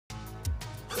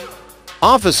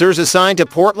Officers assigned to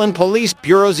Portland Police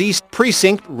Bureau's East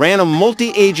Precinct ran a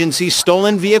multi-agency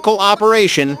stolen vehicle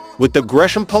operation with the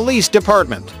Gresham Police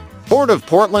Department, Port of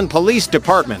Portland Police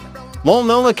Department,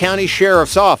 Multnomah County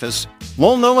Sheriff's Office,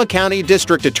 Multnomah County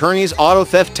District Attorney's Auto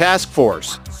Theft Task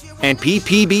Force, and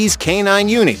PPB's K-9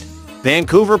 Unit.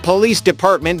 Vancouver Police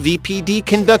Department VPD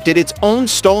conducted its own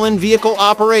stolen vehicle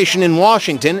operation in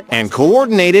Washington and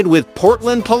coordinated with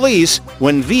Portland Police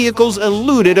when vehicles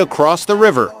eluded across the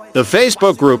river. The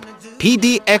Facebook group,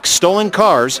 PDX Stolen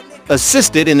Cars,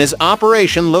 assisted in this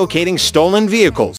operation locating stolen vehicles.